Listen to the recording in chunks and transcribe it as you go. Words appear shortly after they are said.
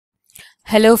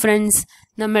Hello friends,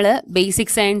 നമ്മൾ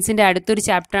basic സയൻസിൻ്റെ അടുത്തൊരു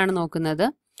ചാപ്റ്ററാണ് നോക്കുന്നത്.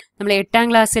 നമ്മൾ 8ാം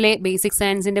ക്ലാസ്സിലെ ബേസിക്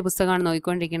സയൻസിൻ്റെ പുസ്തകമാണ്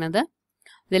നോക്കിക്കൊണ്ടിരിക്കുന്നത്.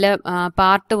 ഇതിൽ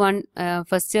പാർട്ട് 1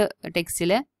 ഫസ്റ്റ്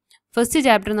ടെക്സ്റ്റിൽ ഫസ്റ്റ്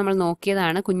ചാപ്റ്റർ നമ്മൾ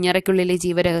നോക്കിയതാണ് കുഞ്ഞറയ്ക്കുള്ളിലെ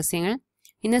ജീവരഹസ്യങ്ങൾ.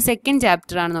 ഇന്ന് സെക്കൻഡ്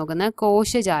ചാപ്റ്ററാണ് നോക്കുന്നത്,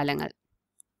 കോശജാലങ്ങൾ.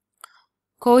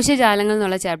 കോശജാലങ്ങൾ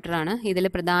എന്നുള്ള ചാപ്റ്ററാണ്. ഇതിൽ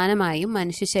പ്രധാനമായും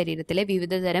മനുഷ്യ ശരീരത്തിലെ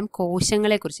വിവിധതരം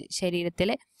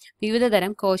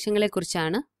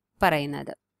കോശങ്ങളെക്കുറിച്ചാണ്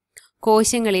പറയുന്നത്.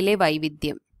 കോശങ്ങളിലെ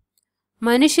വൈവിധ്യം.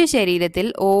 മനുഷ്യ ശരീരത്തിൽ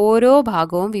ഓരോ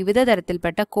ഭാഗവും വിവിധ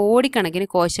തരത്തിൽപ്പെട്ട കോടിക്കണക്കിന്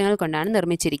കോശങ്ങൾ കൊണ്ടാണ്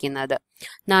നിർമ്മിച്ചിരിക്കുന്നത്.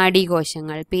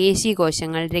 നാഡീകോശങ്ങൾ,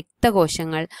 പേശികോശങ്ങൾ,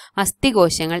 രക്തകോശങ്ങൾ,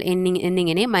 അസ്ഥികോശങ്ങൾ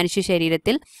എന്നിങ്ങനെ മനുഷ്യ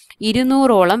ശരീരത്തിൽ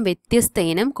 200ഓളം വ്യത്യസ്ത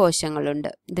ഇനം കോശങ്ങളുണ്ട്.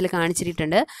 ഇതിൽ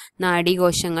കാണിച്ചിട്ടുണ്ട്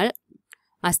നാഡീകോശങ്ങൾ,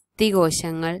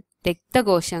 അസ്ഥികോശങ്ങൾ,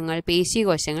 രക്തകോശങ്ങൾ,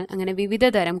 പേശികോശങ്ങൾ, അങ്ങനെ വിവിധ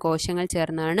തരം കോശങ്ങൾ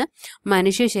ചേർന്നാണ്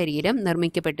മനുഷ്യ ശരീരം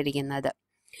നിർമ്മിക്കപ്പെട്ടിരിക്കുന്നത്.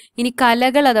 ഇനി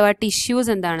കലകൾ അഥവാ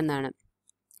ടിഷ്യൂസ് എന്താണെന്നാണ്.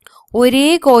 ഒരേ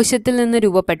കോശത്തിൽ നിന്ന്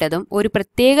രൂപപ്പെട്ടതും ഒരു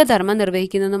പ്രത്യേക ധർമ്മം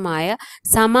നിർവഹിക്കുന്നതുമായ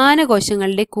സമാന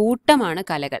കോശങ്ങളുടെ കൂട്ടമാണ്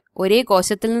കലകൾ. ഒരേ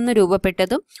കോശത്തിൽ നിന്ന്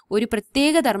രൂപപ്പെട്ടതും ഒരു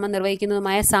പ്രത്യേക ധർമ്മം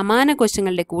നിർവഹിക്കുന്നതുമായ സമാന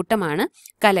കോശങ്ങളുടെ കൂട്ടമാണ്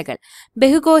കലകൾ.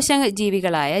 ബഹുകോശ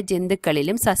ജീവികളായ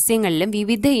ജന്തുക്കളിലും സസ്യങ്ങളിലും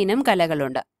വിവിധ ഇനം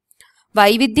കലകളുണ്ട്.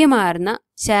 വൈവിധ്യമാർന്ന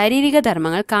ശാരീരിക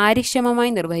ധർമ്മങ്ങൾ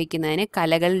കാര്യക്ഷമമായി നിർവഹിക്കുന്നതിന്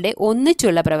കലകളുടെ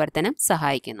ഒന്നിച്ചുള്ള പ്രവർത്തനം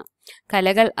സഹായിക്കുന്നു.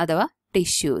 കലകൾ അഥവാ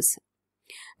ടിഷ്യൂസ്.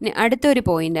 അടുത്തൊരു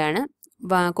പോയിന്റാണ്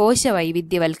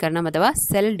കോശവൈവിധ്യവൽക്കരണം അഥവാ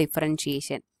സെൽ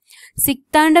ഡിഫറൻഷിയേഷൻ.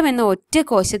 സിക്താണ്ഡം എന്ന ഒറ്റ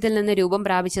കോശത്തിൽ നിന്ന് രൂപം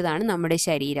പ്രാപിച്ചതാണ് നമ്മുടെ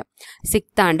ശരീരം.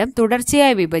 സിക്താണ്ഡം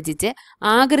തുടർച്ചയായി വിഭജിച്ച്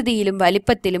ആകൃതിയിലും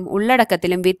വലിപ്പത്തിലും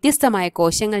ഉള്ളടക്കത്തിലും വ്യത്യസ്തമായ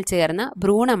കോശങ്ങൾ ചേർന്ന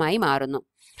ഭ്രൂണമായി മാറുന്നു.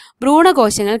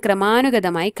 ഭ്രൂണകോശങ്ങൾ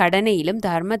ക്രമാനുഗതമായി ഘടനയിലും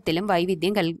ധർമ്മത്തിലും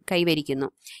വൈവിധ്യം കൈവരിക്കുന്നു.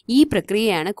 ഈ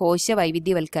പ്രക്രിയയാണ്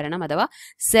കോശവൈവിധ്യവൽക്കരണം അഥവാ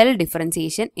സെൽ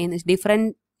ഡിഫറൻഷിയേഷൻ എന്ന്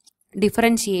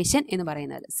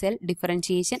പറയുന്നത്. സെൽ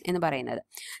ഡിഫറൻഷിയേഷൻ എന്ന് പറയുന്നത്.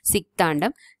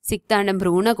 സിക്താണ്ഡം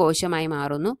ഭ്രൂണകോശമായി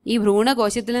മാറുന്നു. ഈ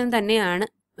ഭ്രൂണകോശത്തിൽ നിന്ന് തന്നെയാണ്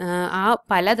ആ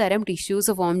പലതരം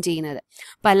ടിഷ്യൂസ് ഫോം ചെയ്യുന്നത്.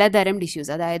 പലതരം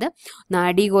ടിഷ്യൂസ്, അതായത്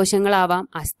നാഡീകോശങ്ങളാവാം,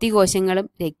 അസ്ഥികോശങ്ങളും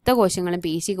രക്തകോശങ്ങളും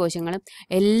പേശികോശങ്ങളും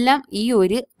എല്ലാം ഈ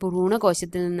ഒരു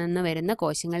ഭ്രൂണകോശത്തിൽ നിന്ന് വരുന്ന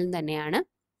കോശങ്ങളിൽ തന്നെയാണ്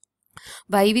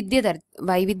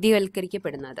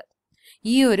വൈവിധ്യവൽക്കരിക്കപ്പെടുന്നത്.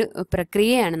 ഈ ഒരു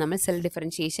പ്രക്രിയയാണ് നമ്മൾ സെൽ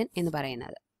ഡിഫറൻഷിയേഷൻ എന്ന്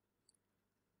പറയുന്നത്.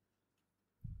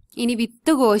 ഇനി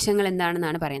വിത്തുകോശങ്ങൾ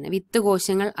എന്താണെന്നാണ് പറയുന്നത്.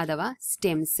 വിത്തുകോശങ്ങൾ അഥവാ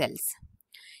സ്റ്റെം സെൽസ്.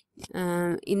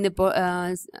 ഇന്നിപ്പോൾ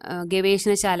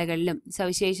ഗവേഷണശാലകളിലും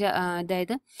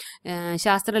അതായത്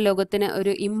ശാസ്ത്രലോകത്തിന്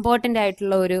ഒരു ഇമ്പോർട്ടൻ്റ്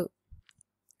ആയിട്ടുള്ള ഒരു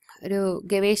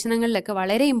ഗവേഷണങ്ങളിലൊക്കെ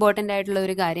വളരെ ഇമ്പോർട്ടൻ്റ് ആയിട്ടുള്ള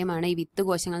ഒരു കാര്യമാണ് ഈ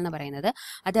വിത്തുകോശങ്ങൾ എന്ന് പറയുന്നത്.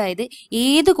 അതായത്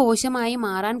ഏത് കോശമായി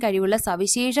മാറാൻ കഴിവുള്ള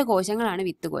സവിശേഷ കോശങ്ങളാണ്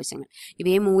വിത്തുകോശങ്ങൾ.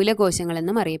 ഇവയെ മൂലകോശങ്ങൾ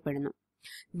എന്നും അറിയപ്പെടുന്നു.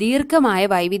 ദീർഘമായ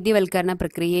വൈവിധ്യവൽക്കരണ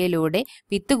പ്രക്രിയയിലൂടെ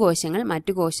വിത്തുകോശങ്ങൾ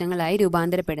മറ്റു കോശങ്ങളായി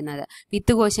രൂപാന്തരപ്പെടുന്നത്.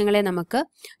 വിത്തുകോശങ്ങളെ നമുക്ക്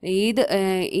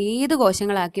ഏത്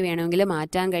കോശങ്ങളാക്കി വേണമെങ്കിലും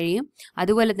മാറ്റാൻ കഴിയും.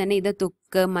 അതുപോലെ തന്നെ ഇത്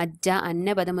ത്വക്ക്, മജ്ജ,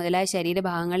 അന്നപദം മുതലായ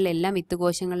ശരീരഭാഗങ്ങളിലെല്ലാം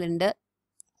വിത്തുകോശങ്ങളുണ്ട്.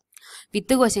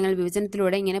 വിത്തുകോശങ്ങൾ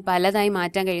വിഭജനത്തിലൂടെ ഇങ്ങനെ പലതായി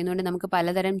മാറ്റാൻ കഴിയുന്നതുകൊണ്ട് നമുക്ക്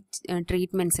പലതരം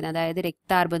ട്രീറ്റ്മെൻറ്റ്സിന്, അതായത്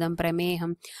രക്താർബുദം,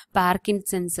 പ്രമേഹം,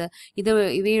 പാർക്കിൻസൺസ്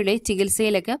ഇവയുടെ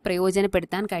ചികിത്സയിലൊക്കെ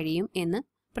പ്രയോജനപ്പെടുത്താൻ കഴിയും എന്ന്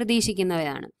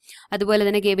പ്രതീക്ഷിക്കുന്നവരാണ്. അതുപോലെ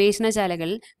തന്നെ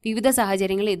ഗവേഷണശാലകളിൽ വിവിധ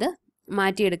സാഹചര്യങ്ങളിൽ ഇത്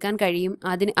മാറ്റിയെടുക്കാൻ കഴിയും.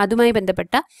 അതുമായി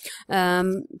ബന്ധപ്പെട്ട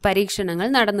പരീക്ഷണങ്ങൾ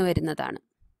നടന്നു വരുന്നതാണ്.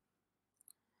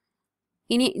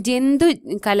 ഇനി ജന്തു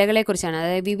കലകളെ കുറിച്ചാണ്,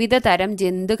 അതായത് വിവിധ തരം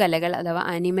ജന്തുകലകൾ അഥവാ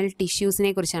അനിമൽ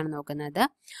ടിഷ്യൂസിനെ കുറിച്ചാണ് നോക്കുന്നത്.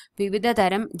 വിവിധ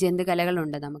തരം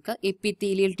ജന്തുകലകളുണ്ട് നമുക്ക്.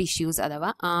 എപ്പിത്തീലിയൽ ടിഷ്യൂസ്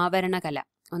അഥവാ ആവരണകല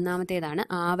ഒന്നാമത്തേതാണ്.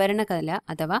 ആവരണകല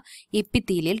അഥവാ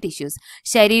എപ്പിത്തീലിയൽ ടിഷ്യൂസ്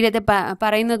ശരീരത്തെ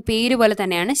പറയുന്നത് പേര് പോലെ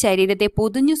തന്നെയാണ്. ശരീരത്തെ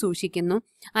പൊതിഞ്ഞു സൂക്ഷിക്കുന്നു.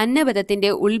 അന്നപഥത്തിന്റെ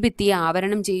ഉൾഭിത്തിയെ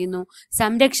ആവരണം ചെയ്യുന്നു.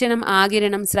 സംരക്ഷണം,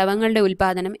 ആഗിരണം, സ്രവങ്ങളുടെ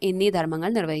ഉൽപാദനം എന്നീ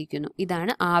ധർമ്മങ്ങൾ നിർവഹിക്കുന്നു.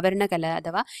 ഇതാണ് ആവരണകല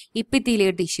അഥവാ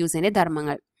എപ്പിത്തീലിയൽ ടിഷ്യൂസിന്റെ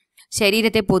ധർമ്മങ്ങൾ.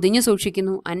 ശരീരത്തെ പൊതിഞ്ഞു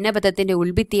സൂക്ഷിക്കുന്നു, അന്നപഥത്തിന്റെ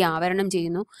ഉൾഭിത്തിയെ ആവരണം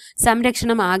ചെയ്യുന്നു,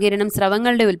 സംരക്ഷണം, ആഗിരണം,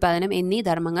 സ്രവങ്ങളുടെ ഉൽപാദനം എന്നീ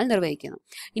ധർമ്മങ്ങൾ നിർവഹിക്കുന്നു.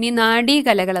 ഇനി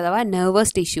നാഡീകലകൾ അഥവാ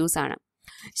നെർവസ് ടിഷ്യൂസ് ആണ്.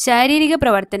 ശാരീരിക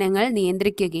പ്രവർത്തനങ്ങൾ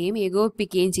നിയന്ത്രിക്കുകയും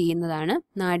ഏകോപിപ്പിക്കുകയും ചെയ്യുന്നതാണ്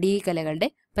നാഡീകലകളുടെ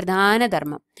പ്രധാന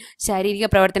ധർമ്മം. ശാരീരിക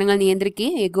പ്രവർത്തനങ്ങൾ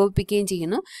നിയന്ത്രിക്കുകയും ഏകോപിപ്പിക്കുകയും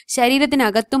ചെയ്യുന്നു.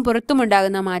 ശരീരത്തിനകത്തും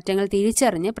പുറത്തുമുണ്ടാകുന്ന മാറ്റങ്ങൾ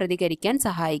തിരിച്ചറിഞ്ഞ് പ്രതികരിക്കാൻ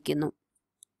സഹായിക്കുന്നു.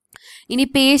 ഇനി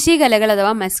പേശികലകൾ അഥവാ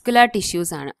മസ്കുലാർ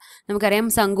ടിഷ്യൂസ് ആണ്. നമുക്കറിയാം,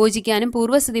 സങ്കോചിക്കാനും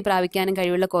പൂർവ്വസ്ഥിതി പ്രാപിക്കാനും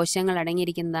കഴിവുള്ള കോശങ്ങൾ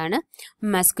അടങ്ങിയിരിക്കുന്നതാണ്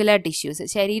മസ്കുലാർ ടിഷ്യൂസ്.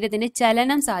 ശരീരത്തിന്റെ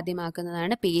ചലനം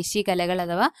സാധ്യമാക്കുന്നതാണ് പേശികലകൾ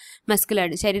അഥവാ മസ്കുലാർ.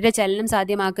 ശരീര ചലനം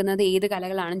സാധ്യമാക്കുന്നത് ഏത്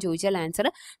കലകളാണെന്ന് ചോദിച്ചാൽ ആൻസർ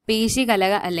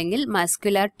പേശികല അല്ലെങ്കിൽ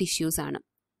മസ്കുലാർ ടിഷ്യൂസ് ആണ്.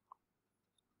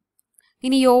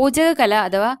 ഇനി യോജക കല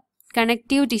അഥവാ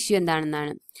കണക്റ്റീവ് ടിഷ്യൂ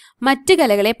എന്താണെന്നാണ്. മറ്റ്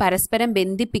കലകളെ പരസ്പരം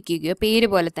ബന്ധിപ്പിക്കുകയോ പേര്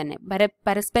പോലെ തന്നെ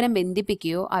പരസ്പരം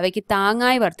ബന്ധിപ്പിക്കുകയോ അവയ്ക്ക്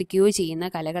താങ്ങായി വർത്തിക്കുകയോ ചെയ്യുന്ന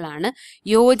കലകളാണ്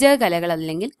യോജക കലകൾ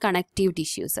അല്ലെങ്കിൽ കണക്റ്റീവ്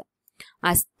ടിഷ്യൂസ്.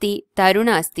 അസ്ഥി,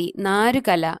 തരുണാസ്ഥി,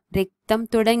 നാരുകല, രക്തം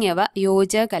തുടങ്ങിയവ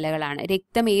യോജക കലകളാണ്.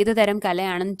 രക്തം ഏതു തരം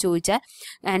കലയാണെന്ന് ചോദിച്ചാൽ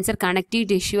ആൻസർ കണക്റ്റീവ്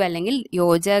ടിഷ്യൂ അല്ലെങ്കിൽ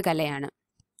യോജക കലയാണ്.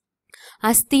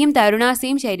 അസ്ഥിയും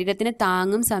തരുണാസ്ഥിയും ശരീരത്തിന്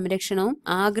താങ്ങും സംരക്ഷണവും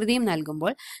ആകൃതിയും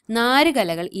നൽകുമ്പോൾ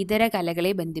നാരുകലകൾ ഇതര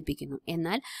കലകളെ ബന്ധിപ്പിക്കുന്നു.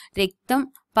 എന്നാൽ രക്തം,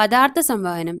 പദാർത്ഥ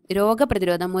സംവഹനം,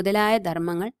 രോഗപ്രതിരോധം മുതലായ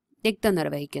ധർമ്മങ്ങൾ രക്തം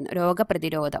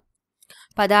നിർവഹിക്കുന്നു.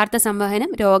 പദാർത്ഥ സംവഹനം,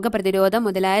 രോഗപ്രതിരോധം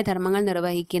മുതലായ ധർമ്മങ്ങൾ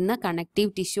നിർവഹിക്കുന്ന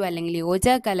കണക്റ്റീവ് ടിഷ്യൂ അല്ലെങ്കിൽ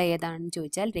യോജക കല ഏതാണെന്ന്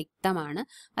ചോദിച്ചാൽ രക്തമാണ്.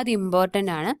 അത്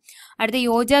ഇമ്പോർട്ടൻ്റ് ആണ്. അടുത്ത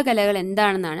യോജക കലകൾ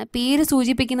എന്താണെന്നാണ്. പേര്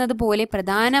സൂചിപ്പിക്കുന്നത് പോലെ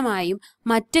പ്രധാനമായും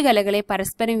മറ്റു കലകളെ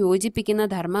പരസ്പരം യോജിപ്പിക്കുന്ന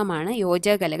ധർമ്മമാണ്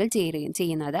യോജക കലകൾ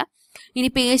ചെയ്യുന്നത്. ഇനി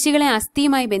പേശികളെ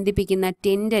അസ്ഥിയുമായി ബന്ധിപ്പിക്കുന്ന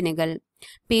ടെൻഡനുകൾ,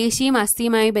 പേശിയും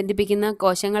അസ്ഥിയുമായി ബന്ധിപ്പിക്കുന്ന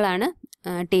കോശങ്ങളാണ്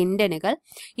ടെൻഡനുകൾ.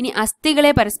 ഇനി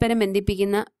അസ്ഥികളെ പരസ്പരം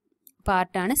ബന്ധിപ്പിക്കുന്ന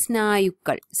പാർട്ടാണ്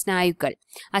സ്നായുക്കൾ.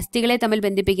 അസ്ഥികളെ തമ്മിൽ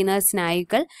ബന്ധിപ്പിക്കുന്ന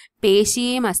സ്നായുക്കൾ,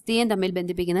 പേശിയെയും അസ്ഥിയെയും തമ്മിൽ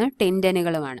ബന്ധിപ്പിക്കുന്നത്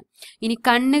ടെൻഡനുകളുമാണ്. ഇനി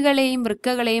കണ്ണുകളെയും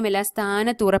വൃക്കകളെയും എല്ലാം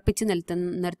സ്ഥാനത്ത് ഉറപ്പിച്ച്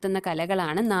നിർത്തുന്ന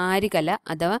കലകളാണ് നാരുകല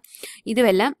അഥവാ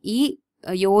ഇതുമെല്ലാം ഈ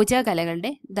യോജക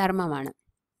കലകളുടെ ധർമ്മമാണ്.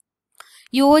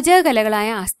 യോജക കലകളായ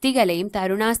അസ്ഥികലയും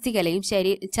തരുണാസ്ഥികലയും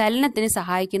ചലനത്തിന്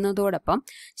സഹായിക്കുന്നതോടൊപ്പം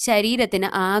ശരീരത്തിന്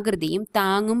ആകൃതിയും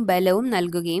താങ്ങും ബലവും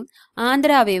നൽകുകയും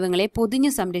ആന്തരാവയവങ്ങളെ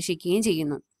പൊതിഞ്ഞു സംരക്ഷിക്കുകയും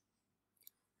ചെയ്യുന്നു.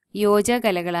 യോജക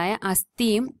കലകളായ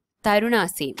അസ്ഥിയും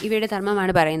തരുണാസ്ഥിയും ഇവയുടെ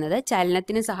ധർമ്മമാണ് പറയുന്നത്.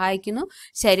 ചലനത്തിന് സഹായിക്കുന്നു,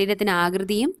 ശരീരത്തിന്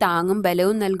ആകൃതിയും താങ്ങും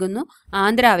ബലവും നൽകുന്നു,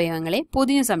 ആന്തരാവയവങ്ങളെ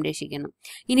പൊതിഞ്ഞു സംരക്ഷിക്കുന്നു.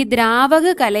 ഇനി ദ്രാവക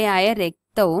കലയായ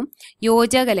രക്തവും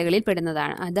യോജക കലകളിൽ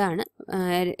പെടുന്നതാണ്. അതാണ്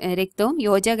രക്തവും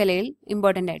യോജക കലയിൽ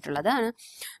ഇമ്പോർട്ടൻ്റ് ആയിട്ടുള്ളതാണ്.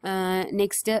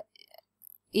 നെക്സ്റ്റ്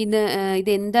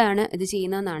ഇതെന്താണ് ഇത്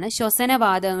ചെയ്യുന്നതെന്നാണ്.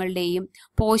 ശ്വസനവാതകങ്ങളുടെയും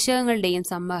പോഷകങ്ങളുടെയും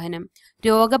സംവഹനം,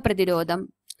 രോഗപ്രതിരോധം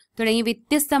തുടങ്ങി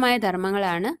വ്യത്യസ്തമായ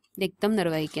ധർമ്മങ്ങളാണ് രക്തം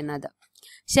നിർവഹിക്കുന്നത്.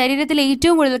 ശരീരത്തിൽ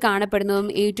ഏറ്റവും കൂടുതൽ കാണപ്പെടുന്നതും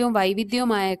ഏറ്റവും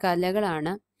വൈവിധ്യവുമായ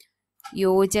കലകളാണ്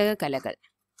യോജക കലകൾ.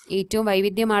 ഏറ്റവും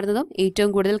വൈവിധ്യമാർന്നതും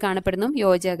ഏറ്റവും കൂടുതൽ കാണപ്പെടുന്നതും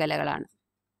യോജക കലകളാണ്.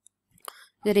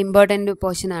 ഇതൊരു ഇമ്പോർട്ടൻ്റ്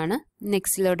പോർഷൻ ആണ്.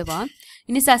 നെക്സ്റ്റിലോട്ട് പോകാം.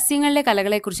 ഇനി സസ്യങ്ങളിലെ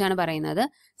കലകളെക്കുറിച്ചാണ് പറയുന്നത്.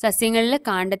 സസ്യങ്ങളിൽ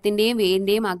കാണ്ഡത്തിൻ്റെയും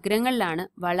വേരിൻ്റെയും അഗ്രങ്ങളിലാണ്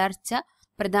വളർച്ച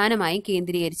പ്രധാനമായും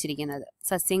കേന്ദ്രീകരിച്ചിരിക്കുന്നത്.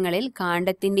 സസ്യങ്ങളിൽ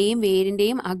കാണ്ഡത്തിൻ്റെയും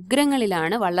വേരിൻ്റെയും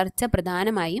അഗ്രങ്ങളിലാണ് വളർച്ച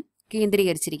പ്രധാനമായും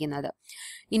കേന്ദ്രീകരിച്ചിരിക്കുന്നത്.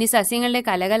 ഇനി സസ്യങ്ങളുടെ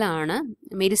കലകളാണ്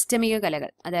മെരിസ്റ്റമിക കലകൾ.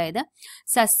 അതായത്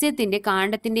സസ്യത്തിന്റെ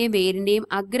കാണ്ഡത്തിന്റെയും വേരിന്റെയും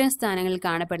അഗ്രസ്ഥാനങ്ങളിൽ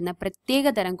കാണപ്പെടുന്ന പ്രത്യേക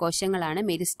തരം കോശങ്ങളാണ്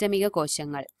മെരിസ്റ്റമിക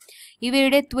കോശങ്ങൾ.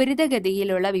 ഇവയുടെ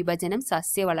ത്വരിതഗതിയിലുള്ള വിഭജനം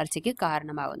സസ്യവളർച്ചയ്ക്ക്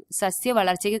കാരണമാകുന്നു.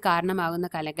 സസ്യവളർച്ചയ്ക്ക് കാരണമാകുന്ന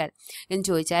കലകൾ എന്ന്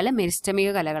ചോദിച്ചാൽ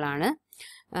മെരിസ്റ്റമിക കലകളാണ്.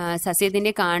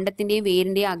 സസ്യത്തിന്റെ കാണ്ഡത്തിന്റെയും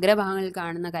വേരിന്റെയും അഗ്രഭാഗങ്ങളിൽ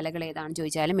കാണുന്ന കലകൾ ഏതാണെന്ന്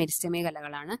ചോദിച്ചാൽ മെരിസ്റ്റമിക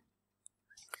കലകളാണ്.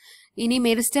 ഇനി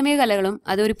മെരിസ്റ്റമിക കലകളും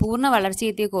അതൊരു പൂർണ്ണ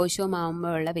വളർച്ചയെത്തിയ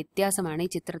കോശവുമാകുമ്പോഴുള്ള വ്യത്യാസമാണ് ഈ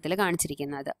ചിത്രത്തിൽ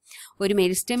കാണിച്ചിരിക്കുന്നത്. ഒരു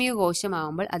മെരിസ്റ്റമിക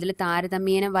കോശമാകുമ്പോൾ അതിൽ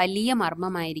താരതമ്യേന വലിയ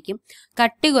മർമ്മമായിരിക്കും,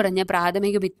 കട്ടി കുറഞ്ഞ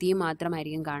പ്രാഥമിക ഭിത്തിയും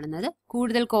മാത്രമായിരിക്കും കാണുന്നത്,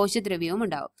 കൂടുതൽ കോശദ്രവ്യവും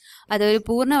ഉണ്ടാവും. അതൊരു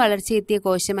പൂർണ്ണ വളർച്ചയെത്തിയ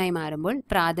കോശമായി മാറുമ്പോൾ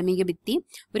പ്രാഥമിക ഭിത്തിയും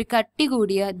ഒരു കട്ടി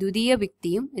കൂടിയ ദ്വിതീയ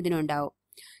ഭിത്തിയും ഇതിനുണ്ടാവും.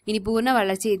 ഇനി പൂർണ്ണ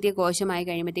വളർച്ചയെത്തിയ കോശമായി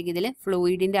കഴിയുമ്പോഴത്തേക്ക് ഇതിൽ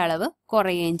ഫ്ലൂയിഡിന്റെ അളവ്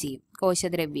കുറയുകയും ചെയ്യും,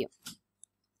 കോശദ്രവ്യം,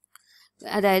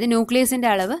 അതായത് ന്യൂക്ലിയസിന്റെ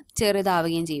അളവ്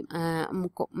ചെറുതാവുകയും ചെയ്യും,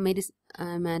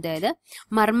 അതായത്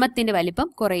മർമ്മത്തിന്റെ വലിപ്പം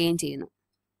കുറയുകയും ചെയ്യുന്നു.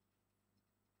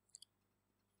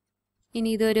 ഇനി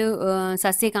ഇതൊരു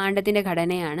സസ്യകാണ്ഡത്തിന്റെ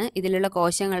ഘടനയാണ്. ഇതിലുള്ള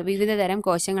കോശങ്ങൾ വിവിധ തരം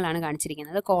കോശങ്ങളാണ്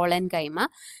കാണിച്ചിരിക്കുന്നത്. കോളൻ കൈമ,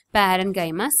 പാരൻ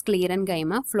കൈമ, സ്ക്ലീറൻ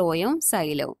കൈമ, ഫ്ലോയവും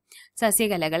സൈലവും.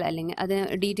 സസ്യകലകൾ അല്ലെങ്കിൽ അത്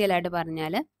ഡീറ്റെയിൽ ആയിട്ട്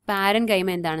പറഞ്ഞാൽ പാരൻ കൈമ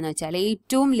എന്താണെന്ന് വെച്ചാൽ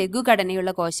ഏറ്റവും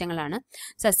ലഘുഘടനയുള്ള കോശങ്ങളാണ്.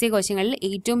 സസ്യകോശങ്ങളിൽ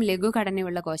ഏറ്റവും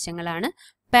ലഘുഘടനയുള്ള കോശങ്ങളാണ്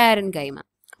പാരൻ കൈമ.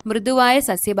 മൃദുവായ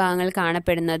സസ്യഭാഗങ്ങൾ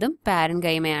കാണപ്പെടുന്നതും പാരൻ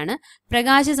കൈമയാണ്.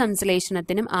 പ്രകാശ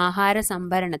സംശ്ലേഷണത്തിനും ആഹാര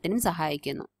സംഭരണത്തിനും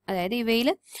സഹായിക്കുന്നു. അതായത് ഇവയിൽ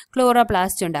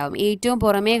ക്ലോറോപ്ലാസ്റ്റ് ഉണ്ടാവും. ഏറ്റവും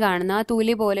പുറമേ കാണുന്ന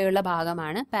തൂലി പോലെയുള്ള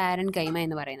ഭാഗമാണ് പാരൻ കൈമ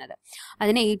എന്ന് പറയുന്നത്.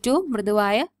 അതിന് ഏറ്റവും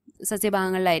മൃദുവായ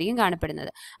സസ്യഭാഗങ്ങളിലായിരിക്കും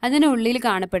കാണപ്പെടുന്നത്. അതിനുള്ളിൽ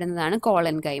കാണപ്പെടുന്നതാണ്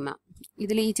കോളൻ കൈമ.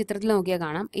 ഇതിൽ ഈ ചിത്രത്തിൽ നോക്കിയാൽ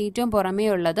കാണാം. ഏറ്റവും പുറമേ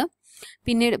ഉള്ളത്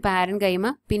പിന്നീട് പാരൻ കൈമ,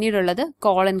 പിന്നീടുള്ളത്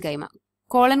കോളൻ കൈമ.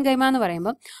 കോളൻ കൈമ എന്ന്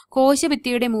പറയുമ്പോൾ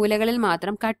കോശഭിത്തിയുടെ മൂലകളിൽ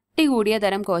മാത്രം കട്ടി കൂടിയ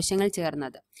തരം കോശങ്ങൾ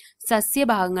ചേർന്നത്.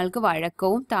 സസ്യഭാഗങ്ങൾക്ക്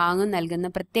വഴക്കവും താങ്ങും നൽകുന്ന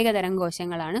പ്രത്യേക തരം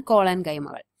കോശങ്ങളാണ് കോളൻ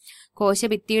കൈമകൾ.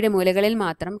 കോശഭിത്തിയുടെ മൂലകളിൽ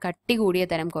മാത്രം കട്ടി കൂടിയ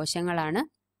തരം കോശങ്ങളാണ്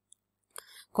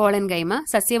കോളൻ കൈമ.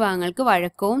 സസ്യഭാഗങ്ങൾക്ക്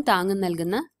വഴക്കവും താങ്ങും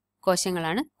നൽകുന്ന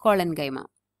കോശങ്ങളാണ് കോളൻ കൈമ.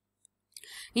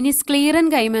 ഇനി സ്ക്ലീറൻ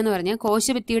കൈമ എന്ന് പറഞ്ഞാൽ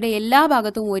കോശഭിത്തിയുടെ എല്ലാ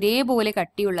ഭാഗത്തും ഒരേപോലെ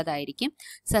കട്ടിയുള്ളതായിരിക്കും.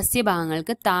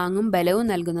 സസ്യഭാഗങ്ങൾക്ക് താങ്ങും ബലവും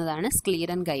നൽകുന്നതാണ്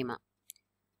സ്ക്ലീറൻ കൈമ.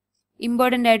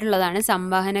 ഇമ്പോർട്ടൻ്റ് ആയിട്ടുള്ളതാണ്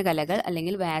സംവഹന കലകൾ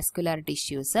അല്ലെങ്കിൽ വാസ്കുലർ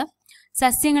ടിഷ്യൂസ്.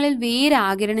 സസ്യങ്ങളിൽ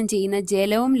വേരാഗിരണം ചെയ്യുന്ന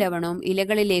ജലവും ലവണവും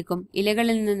ഇലകളിലേക്കും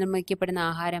ഇലകളിൽ നിന്ന് നിർമ്മിക്കപ്പെടുന്ന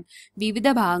ആഹാരം വിവിധ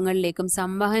ഭാഗങ്ങളിലേക്കും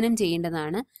സംവഹനം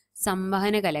ചെയ്യേണ്ടതാണ്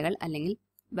സംവഹന കലകൾ അല്ലെങ്കിൽ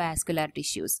വാസ്കുലർ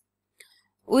ടിഷ്യൂസ്.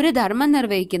 ഒരു ധർമ്മം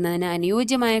നിർവഹിക്കുന്നതിന്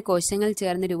അനുയോജ്യമായ കോശങ്ങൾ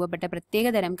ചേർന്ന് രൂപപ്പെട്ട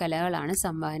പ്രത്യേകതരം കലകളാണ്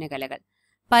സംവഹന കലകൾ.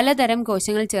 പലതരം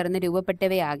കോശങ്ങൾ ചേർന്ന്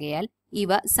രൂപപ്പെട്ടവയാകയാൽ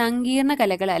ഇവ സങ്കീർണ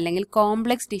കലകൾ അല്ലെങ്കിൽ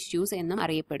കോംപ്ലക്സ് ടിഷ്യൂസ് എന്നും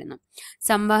അറിയപ്പെടുന്നു.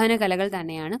 സംവഹന കലകൾ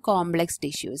തന്നെയാണ് കോംപ്ലക്സ്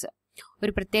ടിഷ്യൂസ്.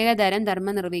 ഒരു പ്രത്യേക തരം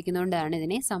ധർമ്മം നിർവഹിക്കുന്നതുകൊണ്ടാണ്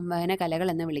ഇതിനെ സംവഹന കലകൾ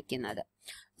എന്ന് വിളിക്കുന്നത്.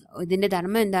 ഇതിന്റെ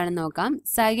ധർമ്മം എന്താണെന്ന് നോക്കാം.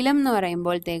 സൈലം എന്ന്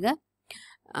പറയുമ്പോഴത്തേക്ക്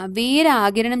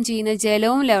വേരാഗിരണം ചെയ്യുന്ന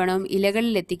ജലവും ലവണവും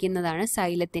ഇലകളിൽ എത്തിക്കുന്നതാണ്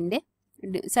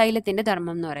സൈലത്തിന്റെ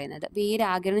ധർമ്മം എന്ന് പറയുന്നത്.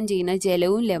 വേരാഗിരണം ചെയ്യുന്ന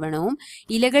ജലവും ലവണവും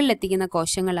ഇലകളിൽ എത്തിക്കുന്ന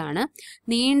കോശങ്ങളാണ്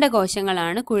നീണ്ട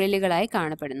കോശങ്ങളാണ് കുഴലുകളായി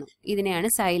കാണപ്പെടുന്നു. ഇതിനെയാണ്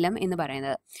സൈലം എന്ന്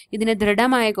പറയുന്നത്. ഇതിന്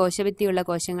ദൃഢമായ കോശഭിത്തിയുള്ള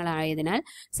കോശങ്ങളായതിനാൽ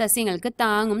സസ്യങ്ങൾക്ക്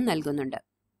താങ്ങും നൽകുന്നുണ്ട്.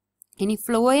 ഇനി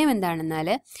ഫ്ലോയം എന്താണെന്നാൽ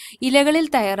ഇലകളിൽ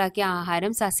തയ്യാറാക്കിയ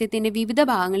ആഹാരം സസ്യത്തിന്റെ വിവിധ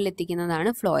ഭാഗങ്ങളിൽ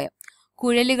എത്തിക്കുന്നതാണ് ഫ്ലോയം.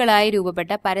 കുഴലുകളായി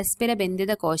രൂപപ്പെട്ട പരസ്പര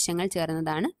ബന്ധിത കോശങ്ങൾ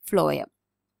ചേർന്നതാണ് ഫ്ലോയം.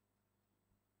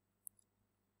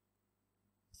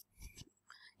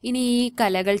 ഇനി ഈ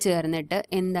കലകൾ ചേർന്നിട്ട്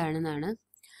എന്താണെന്നാണ്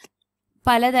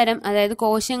പലതരം, അതായത്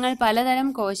കോശങ്ങൾ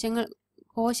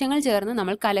ചേർന്ന്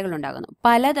നമ്മൾ കലകൾ ഉണ്ടാകുന്നു.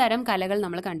 പലതരം കലകൾ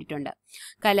നമ്മൾ കണ്ടിട്ടുണ്ട്.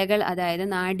 കലകൾ അതായത്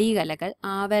നാഡീകലകൾ,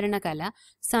 ആവരണകല,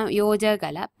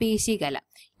 യോജകല, പേശികല.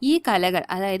 ഈ കലകൾ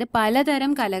അതായത്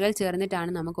പലതരം കലകൾ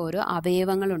ചേർന്നിട്ടാണ് നമുക്ക് ഓരോ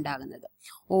അവയവങ്ങൾ ഉണ്ടാകുന്നത്.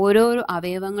 ഓരോ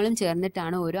അവയവങ്ങളും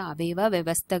ചേർന്നിട്ടാണ് ഓരോ അവയവ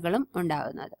വ്യവസ്ഥകളും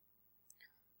ഉണ്ടാകുന്നത്.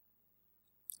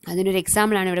 അതിനൊരു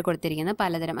എക്സാമ്പിളാണ് ഇവിടെ കൊടുത്തിരിക്കുന്നത്.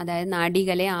 പലതരം, അതായത്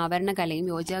നാഡീകലയും ആവരണകലയും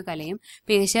യോജകലയും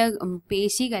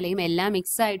പേശികലയും എല്ലാം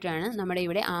മിക്സ് ആയിട്ടാണ് നമ്മുടെ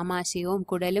ഇവിടെ ആമാശയവും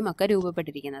കുടലും ഒക്കെ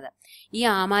രൂപപ്പെട്ടിരിക്കുന്നത്. ഈ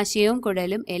ആമാശയവും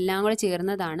കുടലും എല്ലാം കൂടെ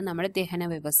ചേർന്നതാണ് നമ്മുടെ ദഹന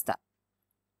വ്യവസ്ഥ.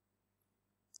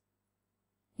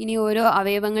 ഇനി ഓരോ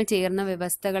അവയവങ്ങൾ ചേർന്ന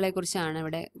വ്യവസ്ഥകളെ കുറിച്ചാണ്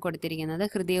ഇവിടെ കൊടുത്തിരിക്കുന്നത്.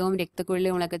 ഹൃദയവും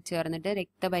രക്തക്കുഴലുകളൊക്കെ ചേർന്നിട്ട്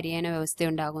രക്തപര്യന വ്യവസ്ഥ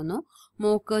ഉണ്ടാകുന്നു.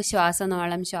 മൂക്ക്,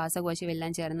 ശ്വാസനാളം, ശ്വാസകോശം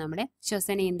എല്ലാം ചേർന്ന് നമ്മുടെ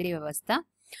ശ്വസനേന്ദ്രിയ വ്യവസ്ഥ.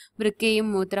 വൃക്കയും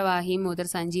മൂത്രവാഹിയും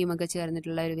മൂത്രസഞ്ചിയും ഒക്കെ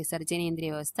ചേർന്നിട്ടുള്ള ഒരു വിസർജനേന്ദ്രിയ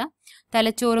വ്യവസ്ഥ.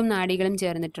 തലച്ചോറും നാഡികളും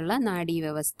ചേർന്നിട്ടുള്ള നാഡീ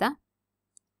വ്യവസ്ഥ.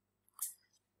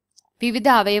 വിവിധ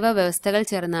അവയവ വ്യവസ്ഥകൾ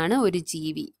ചേർന്നാണ് ഒരു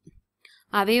ജീവി.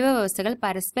 അവയവ വ്യവസ്ഥകൾ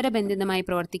പരസ്പര ബന്ധിതമായി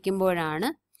പ്രവർത്തിക്കുമ്പോഴാണ്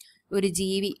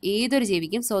ഏതൊരു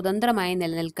ജീവിക്കും സ്വതന്ത്രമായി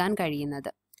നിലനിൽക്കാൻ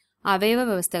കഴിയുന്നത്. അവയവ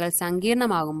വ്യവസ്ഥകൾ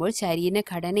സങ്കീർണമാകുമ്പോൾ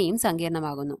ശരീരഘടനയും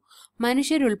സങ്കീർണമാകുന്നു.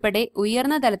 മനുഷ്യരുൾപ്പെടെ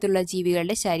ഉയർന്ന തലത്തിലുള്ള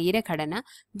ജീവികളുടെ ശരീരഘടന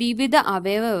വിവിധ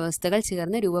അവയവ വ്യവസ്ഥകൾ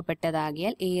ചേർന്ന്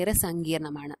രൂപപ്പെട്ടതാകിയാൽ ഏറെ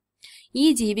സങ്കീർണമാണ്.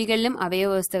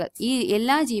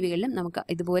 എല്ലാ ജീവികളിലും നമുക്ക്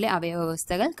ഇതുപോലെ അവയവ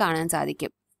വ്യവസ്ഥകൾ കാണാൻ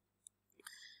സാധിക്കും.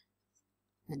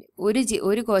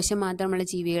 ഒരു കോശം മാത്രമുള്ള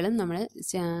ജീവികളും നമ്മൾ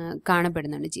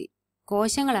കാണപ്പെടുന്നുണ്ട്.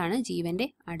 കോശങ്ങളാണ് ജീവന്റെ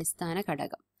അടിസ്ഥാന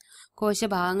ഘടകം.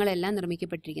 കോശഭാഗങ്ങളെല്ലാം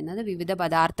നിർമ്മിക്കപ്പെട്ടിരിക്കുന്നത് വിവിധ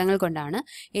പദാർത്ഥങ്ങൾ കൊണ്ടാണ്.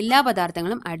 എല്ലാ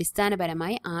പദാർത്ഥങ്ങളും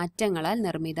അടിസ്ഥാനപരമായി ആറ്റങ്ങളാൽ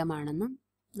നിർമ്മിതമാണെന്നും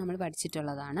നമ്മൾ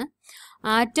പഠിച്ചിട്ടുള്ളതാണ്.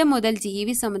 ആറ്റം മുതൽ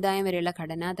ജീവി സമുദായം വരെയുള്ള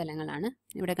ഘടനാതലങ്ങളാണ്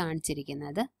ഇവിടെ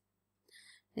കാണിച്ചിരിക്കുന്നത്.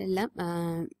 എല്ലാം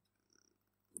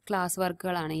ക്ലാസ്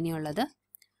വർക്കുകളാണ് ഇനിയുള്ളത്.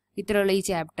 ഇത്രയുള്ള ഈ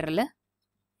ചാപ്റ്ററിൽ.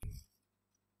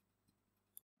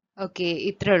 ഓക്കെ,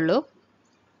 ഇത്രേ ഉള്ളൂ.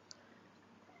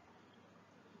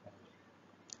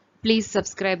 Please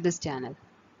subscribe this channel.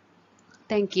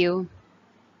 Thank you.